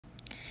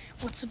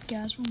What's up,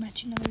 guys? Welcome back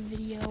to another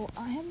video.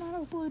 I have not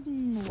uploaded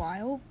in a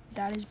while.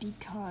 That is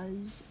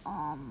because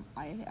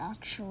I've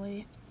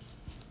actually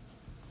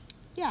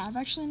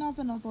not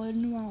been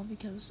uploading in a while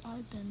because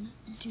I've been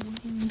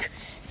doing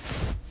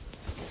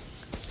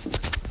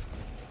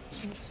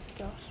some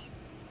stuff.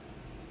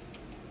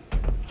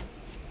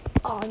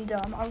 And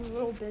I'm a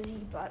little busy,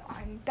 but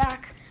I'm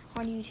back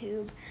on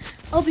YouTube.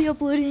 I'll be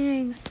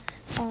uploading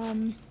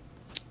and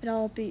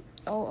I'll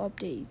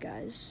update you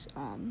guys.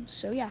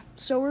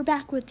 So we're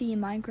back with the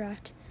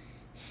Minecraft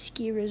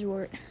ski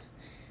resort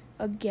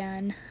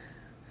again,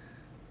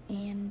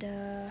 and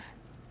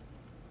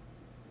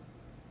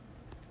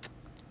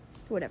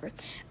whatever.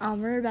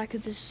 We're back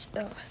at this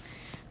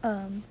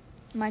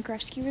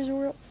Minecraft ski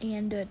resort,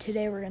 and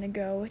today we're gonna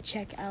go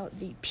check out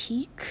the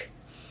peak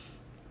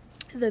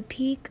of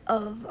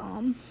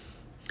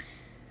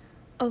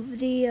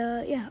the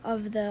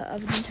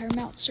entire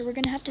mountain. So we're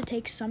gonna have to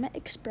take Summit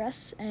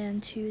Express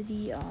and to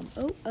the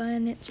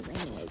and it's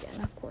raining again.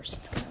 Of course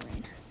it's gonna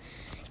rain.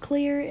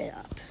 Clear it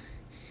up.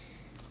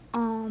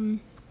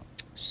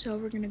 So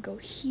we're gonna go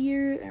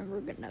here, and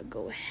we're gonna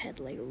go ahead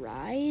like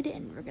ride,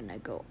 and we're gonna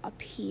go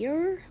up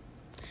here.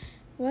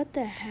 What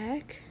the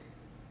heck?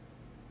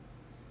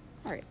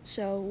 All right,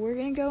 so we're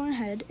gonna go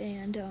ahead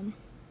and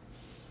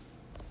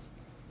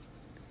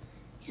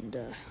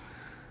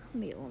let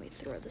me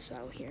throw this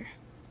out here.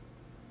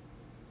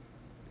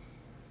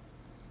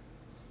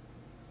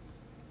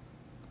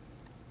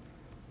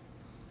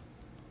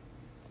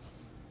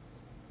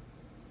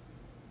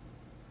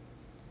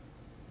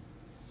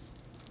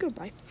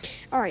 Goodbye.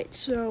 Alright,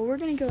 so we're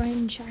going to go ahead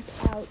and check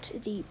out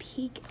the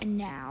peak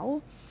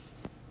now.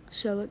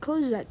 So it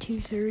closes at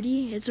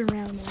 2:30. It's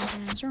around 1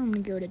 time, so I'm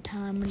going to go to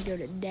time. I'm going to go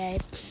to day.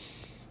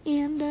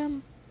 And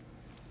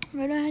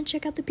we're going to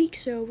check out the peak.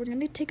 So we're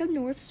going to take up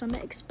North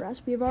Summit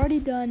Express. We've already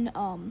done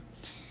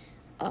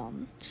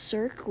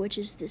Cirque, which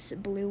is this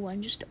blue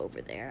one just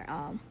over there,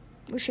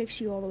 which takes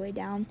you all the way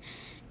down.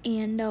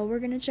 And we're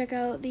going to check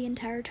out the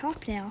entire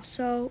top now.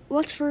 So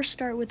let's first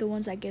start with the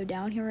ones that go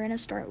down here. We're going to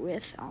start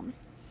with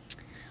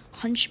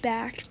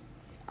Hunchback.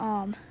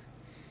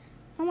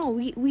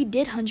 We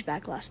did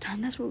Hunchback last time.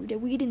 That's what we did.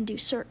 We didn't do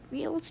Cirque.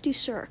 Yeah, let's do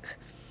Cirque.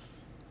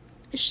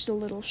 It's just a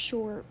little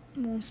short.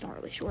 Well, it's not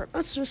really short.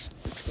 Let's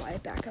slide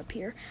it back up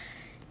here.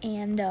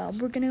 And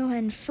we're going to go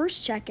ahead and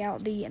first check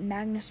out the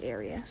Magnus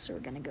area. So we're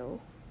going to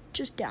go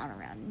just down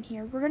around in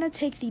here. We're going to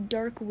take the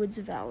Dark Woods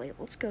Valley.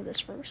 Let's go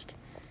this first.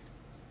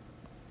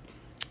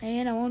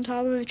 And I'm on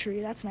top of a tree.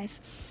 That's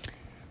nice.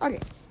 Okay,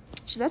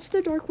 so that's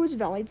the Dark Woods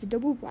Valley. It's a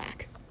double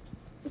black.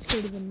 Let's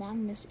go to the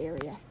Magnus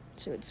area.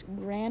 So it's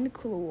Grand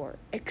Couloir,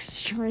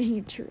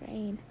 extreme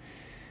terrain.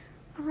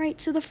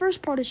 Alright, so the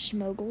first part is just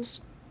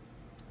moguls.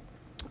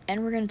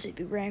 And we're going to take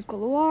the Grand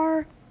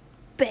Couloir.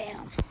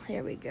 Bam!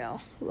 There we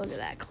go. Look at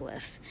that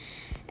cliff.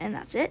 And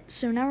that's it.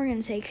 So now we're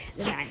going to take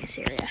the Magnus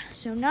area.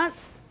 So not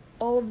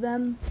all of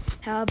them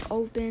have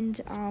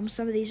opened.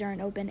 Some of these aren't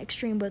open.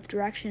 Extreme both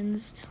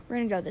directions. We're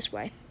going to go this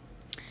way.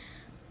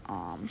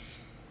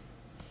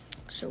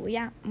 So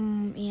yeah,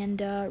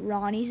 and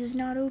Ronnie's is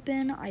not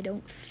open, I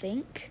don't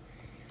think.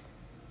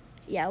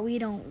 Yeah, we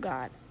don't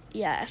got,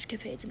 yeah,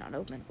 Escapade's not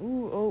open.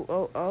 Ooh,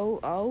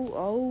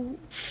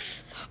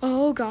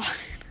 oh god.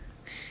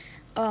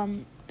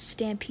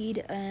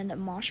 Stampede and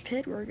Mosh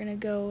Pit, we're gonna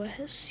go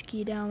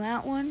ski down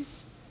that one.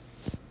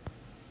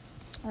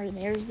 Alright,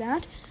 there's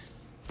that.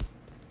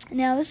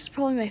 Now, this is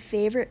probably my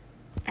favorite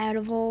out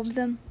of all of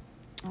them.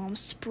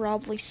 It's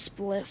probably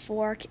Split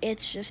Fork.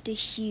 It's just a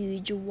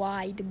huge,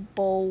 wide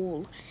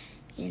bowl,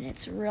 and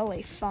it's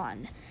really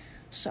fun.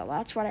 So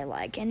that's what I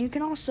like. And you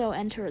can also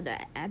enter the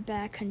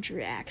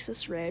backcountry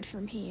access road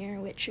from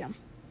here, which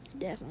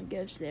definitely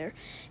goes there,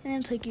 and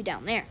then take you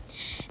down there.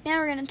 Now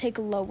we're gonna take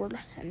Lower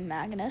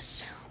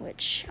Magnus,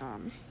 which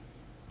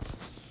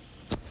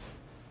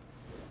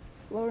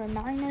Lower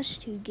Magnus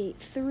to Gate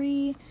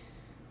 3.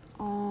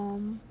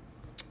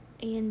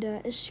 And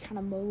it's just kind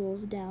of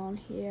moguls down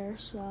here,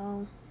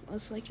 so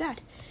it's like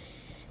that.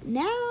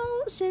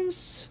 Now,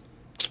 since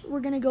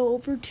we're going to go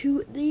over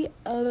to the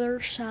other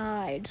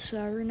side,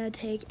 so we're going to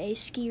take a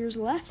skier's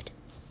left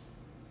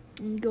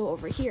and go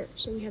over here.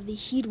 So we have the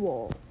heat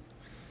wall.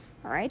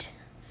 Alright?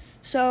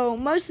 So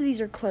most of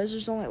these are closed.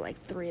 There's only like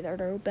 3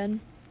 that are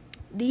open.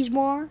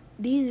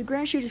 The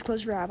Grand Chute is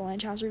closed for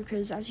avalanche hazard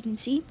because, as you can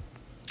see,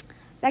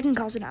 that can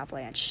cause an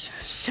avalanche.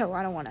 So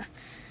I don't want to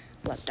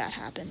let that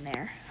happen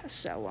there.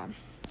 So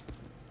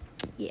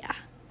yeah,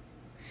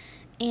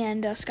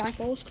 and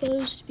Skyfall is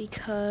closed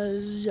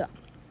because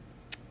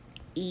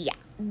both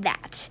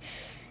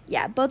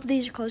of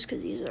these are closed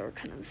because these are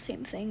kind of the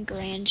same thing.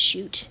 Grand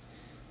Chute,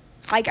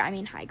 high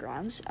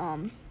grounds.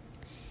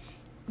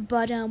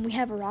 But we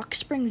have Rock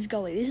Springs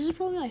Gully. This is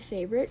probably my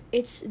favorite.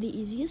 It's the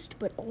easiest,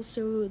 but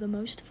also the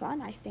most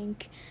fun. I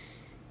think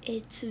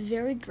it's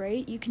very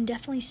great. You can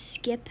definitely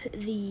skip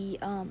the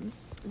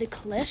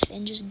cliff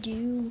and just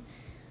do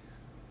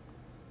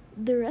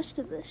the rest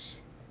of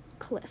this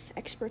cliff,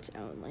 experts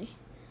only.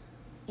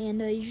 And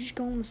you just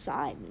go on the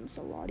side, and it's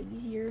a lot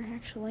easier,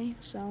 actually.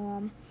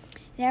 So,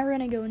 Now we're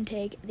gonna go and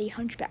take the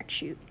Hunchback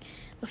chute,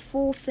 the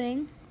full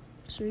thing,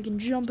 so we can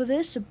jump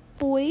this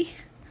boy.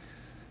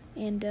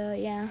 And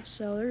yeah,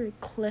 so there's a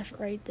cliff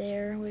right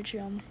there, which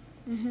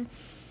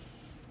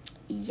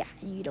yeah,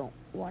 you don't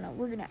wanna.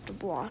 We're gonna have to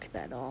block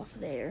that off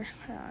there.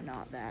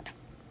 Not that.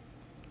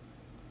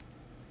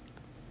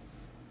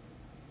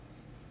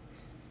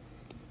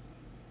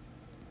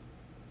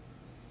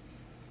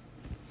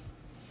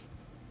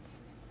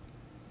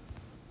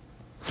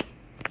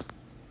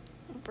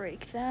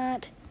 Break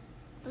that.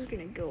 We're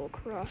gonna go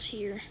across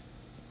here.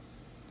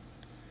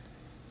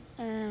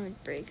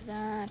 And break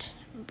that.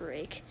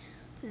 Break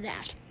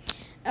that.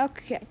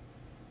 Okay.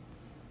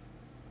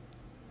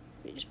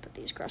 We just put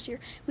these across here.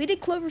 We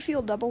did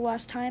Cloverfield double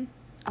last time.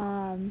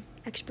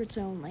 Experts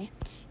only.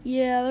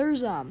 Yeah,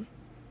 there's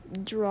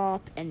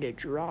drop and a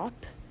drop.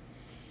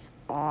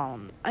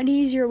 An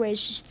easier way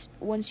is just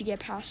once you get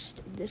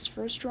past this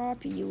first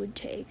drop, you would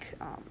take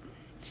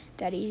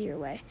that easier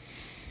way.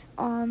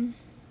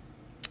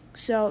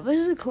 So this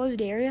is a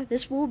closed area.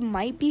 This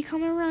might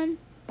become a run.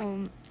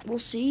 We'll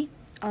see.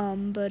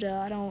 But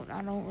I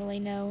don't really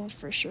know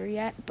for sure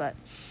yet. But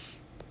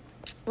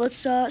let's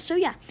so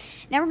yeah.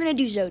 Now we're gonna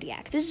do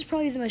Zodiac. This is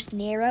probably the most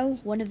narrow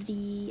one of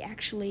the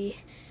actually.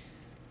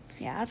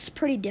 Yeah, that's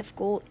pretty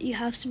difficult. You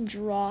have some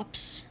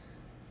drops,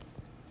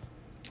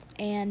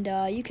 and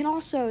you can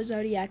also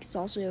Zodiac is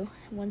also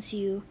once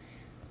you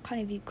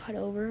cut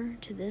over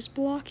to this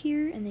block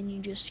here, and then you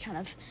just kind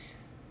of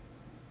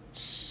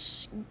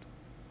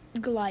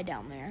glide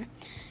down there.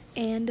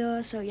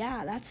 And so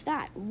yeah, that's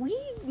that. We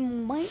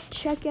might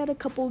check out a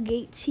couple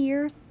gates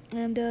here,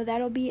 and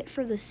that'll be it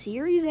for the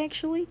series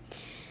actually.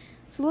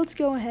 So let's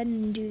go ahead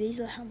and do these.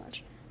 How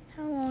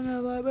long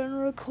have I been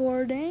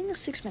recording?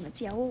 6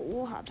 minutes. Yeah,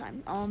 we'll have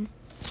time. Not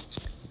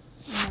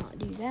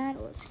do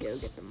that. Let's go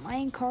get the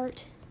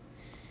minecart,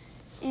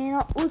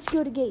 and let's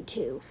go to gate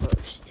 2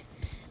 first.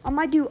 I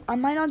might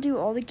not do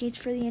all the gates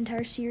for the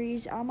entire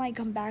series. I might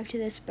come back to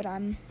this, but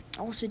I'm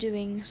also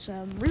doing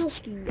some real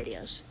skiing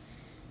videos.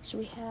 So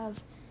we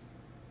have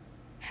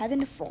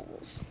Heaven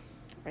Falls,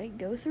 right?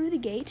 Go through the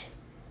gate.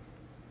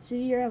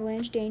 Severe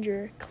avalanche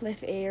danger,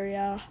 cliff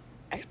area,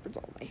 experts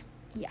only.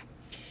 Yeah.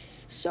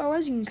 So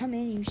as you can come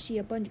in, you see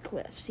a bunch of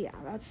cliffs. Yeah,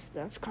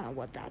 that's kind of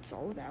what that's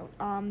all about.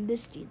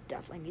 This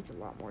definitely needs a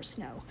lot more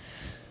snow.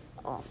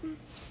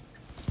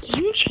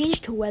 Can you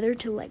change the weather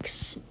to like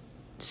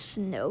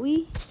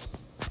snowy?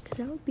 Because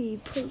that would be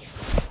pretty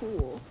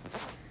cool.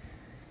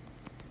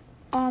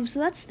 So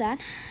that's that.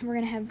 We're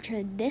gonna have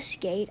to this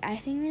gate. I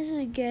think this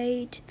is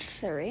gate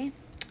 3.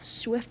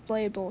 Swift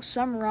Blade Bowl.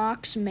 Some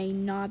rocks may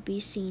not be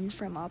seen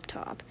from up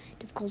top.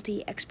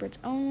 Difficulty experts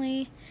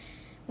only.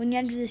 When you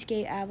enter this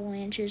gate,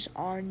 avalanches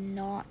are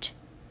not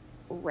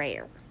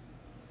rare.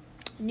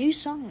 New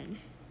song.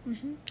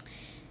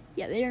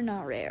 Yeah, they are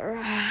not rare.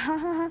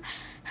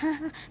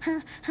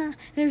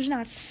 There's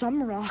not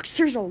some rocks.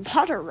 There's a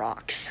lot of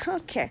rocks.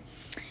 Okay.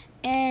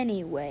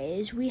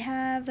 Anyways, we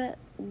have.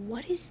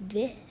 What is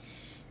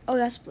this? Oh,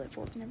 that's Split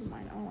Fork. Never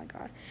mind. Oh my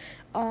god.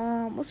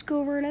 Let's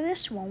go over to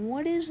this one.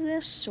 What is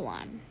this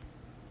one?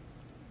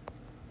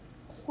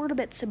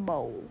 Quarterbits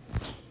Bowl.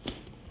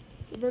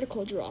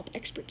 Vertical drop.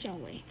 Experts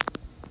only.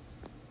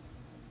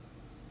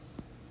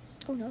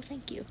 Oh no,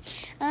 thank you.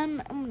 I'm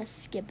gonna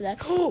skip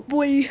that. Oh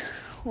boy.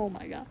 Oh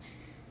my god.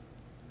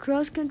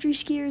 Cross country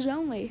skiers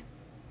only.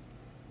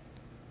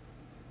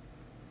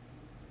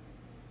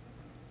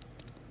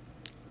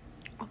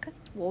 Okay.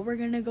 Well, we're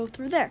gonna go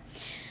through there.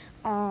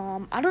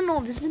 I don't know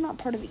if this is not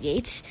part of the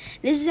gates.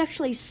 This is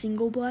actually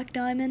single black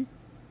diamond.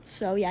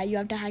 So yeah, you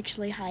have to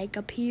actually hike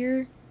up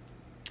here,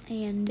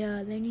 and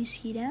then you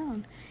ski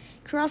down.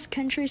 Cross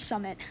country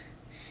summit.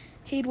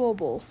 Hadewell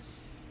Bowl.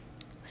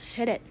 Let's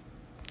hit it.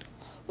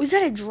 Was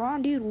that a draw,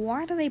 dude?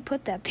 Why do they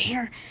put that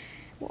there?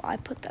 Well, I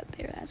put that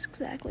there. That's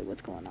exactly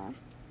what's going on.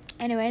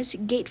 Anyways,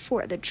 gate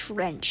 4, the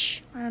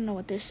trench. I don't know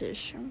what this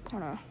is. I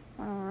don't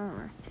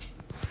remember.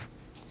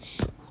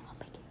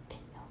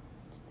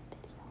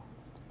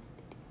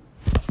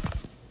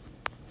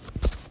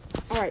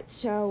 Alright,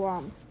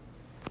 so,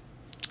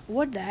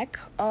 what the heck?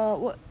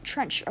 What,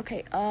 trench,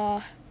 okay,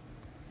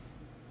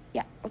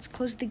 yeah, let's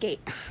close the gate.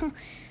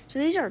 So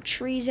these are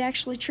trees,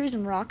 actually, trees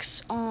and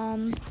rocks.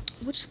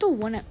 What's the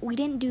one, we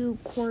didn't do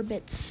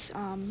Corbett's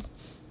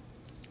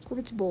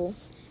Bowl.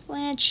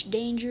 Blanche,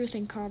 danger,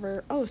 thin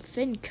cover. Oh,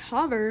 thin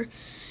cover?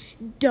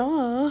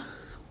 Duh.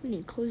 We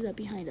need to close that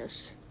behind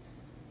us.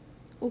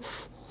 Oh,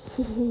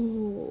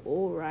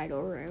 alright.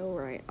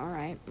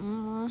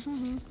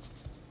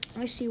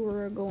 I see where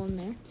we're going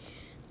there.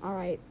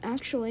 Alright,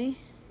 actually,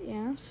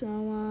 yeah,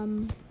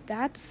 so,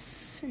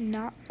 that's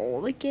not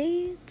all the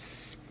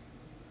gates.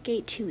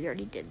 Gate 2, we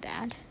already did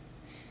that.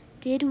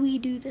 Did we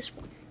do this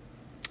one?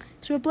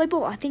 So at Blade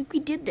Bowl, I think we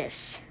did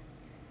this.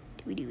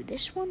 Did we do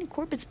this one?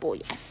 Corbett's Bowl,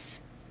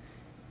 yes.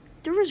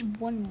 There was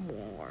one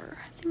more.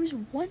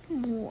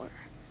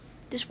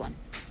 This one.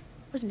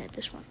 Wasn't it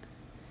this one?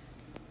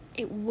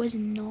 It was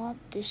not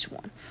this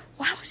one.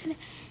 Why wasn't it?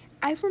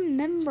 I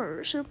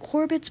remember. So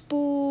Corbett's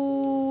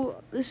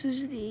Bowl, this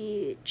is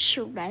the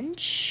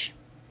trench.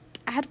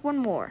 one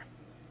more.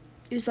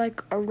 It was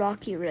like a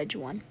Rocky Ridge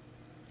one,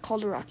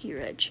 called Rocky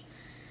Ridge.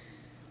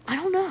 I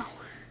don't know.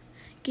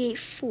 Gate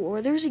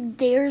 4. There's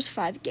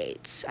 5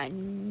 gates. I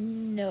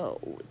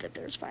know that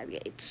there's 5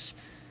 gates.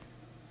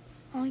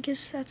 Well, I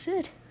guess that's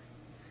it.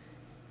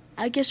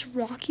 I guess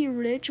Rocky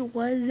Ridge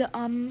was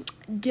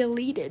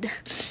deleted.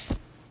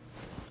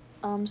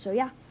 So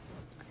yeah.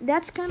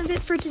 That's kind of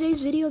it for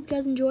today's video. If you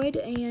guys enjoyed,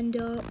 and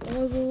I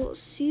will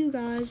see you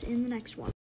guys in the next one.